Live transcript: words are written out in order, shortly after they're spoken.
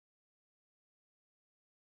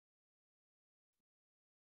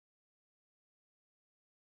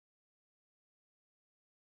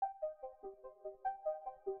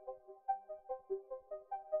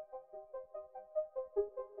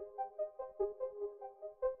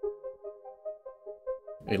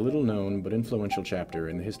A little-known but influential chapter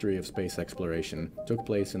in the history of space exploration took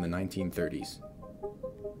place in the 1930s.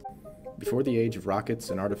 Before the age of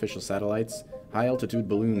rockets and artificial satellites, high-altitude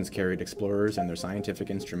balloons carried explorers and their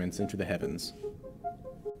scientific instruments into the heavens.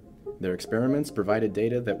 Their experiments provided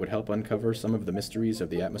data that would help uncover some of the mysteries of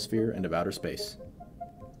the atmosphere and of outer space.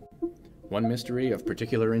 One mystery of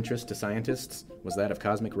particular interest to scientists was that of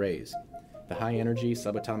cosmic rays, the high-energy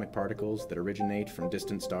subatomic particles that originate from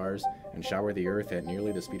distant stars and shower the Earth at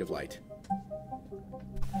nearly the speed of light.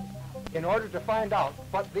 In order to find out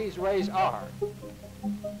what these rays are,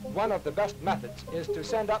 one of the best methods is to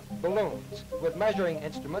send up balloons with measuring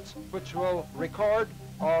instruments which will record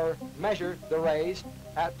or measure the rays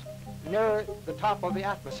at near the top of the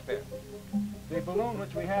atmosphere. The balloon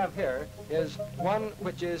which we have here is one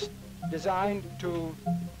which is designed to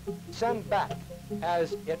send back,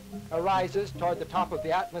 as it arises toward the top of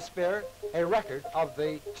the atmosphere, a record of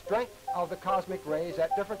the strength of the cosmic rays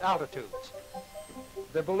at different altitudes.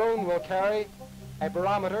 The balloon will carry a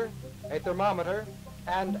barometer, a thermometer,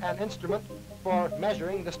 and an instrument for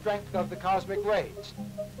measuring the strength of the cosmic rays.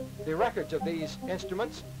 The records of these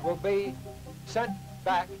instruments will be sent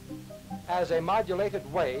back as a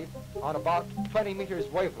modulated wave on about 20 meters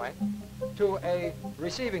wavelength to a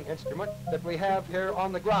receiving instrument that we have here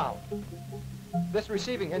on the ground. This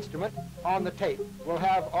receiving instrument on the tape will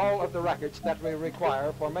have all of the records that we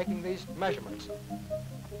require for making these measurements.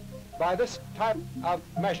 By this type of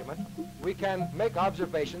measurement, we can make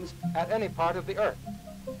observations at any part of the Earth.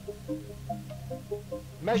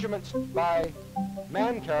 Measurements by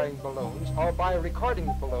man-carrying balloons or by recording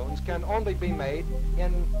balloons can only be made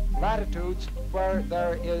in latitudes where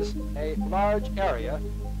there is a large area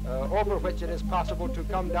over which it is possible to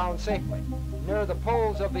come down safely. Near the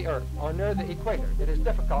poles of the Earth or near the equator, it is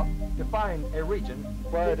difficult to find a region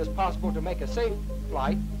where it is possible to make a safe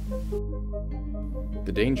flight.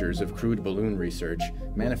 The dangers of crude balloon research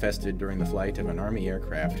manifested during the flight of an Army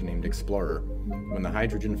aircraft named Explorer, when the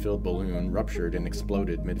hydrogen-filled balloon ruptured and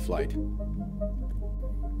exploded mid-flight.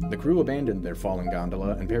 The crew abandoned their falling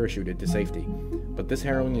gondola and parachuted to safety, but this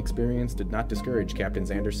harrowing experience did not discourage Captains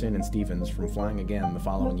Anderson and Stevens from flying again the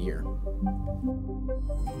following year.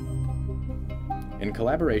 In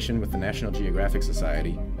collaboration with the National Geographic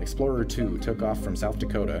Society, Explorer 2 took off from South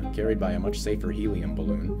Dakota, carried by a much safer helium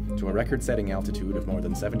balloon, to a record-setting altitude of more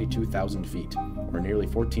than 72,000 feet, or nearly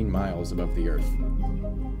 14 miles above the Earth.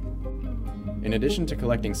 In addition to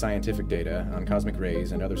collecting scientific data on cosmic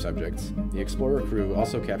rays and other subjects, the Explorer crew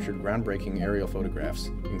also captured groundbreaking aerial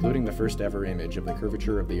photographs, including the first ever image of the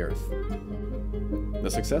curvature of the Earth.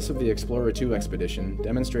 The success of the Explorer 2 expedition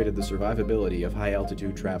demonstrated the survivability of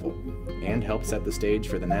high-altitude travel, and helped set the stage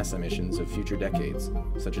for the NASA missions of future decades,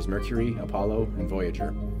 such as Mercury, Apollo, and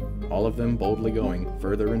Voyager, all of them boldly going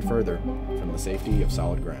further and further from the safety of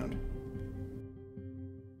solid ground.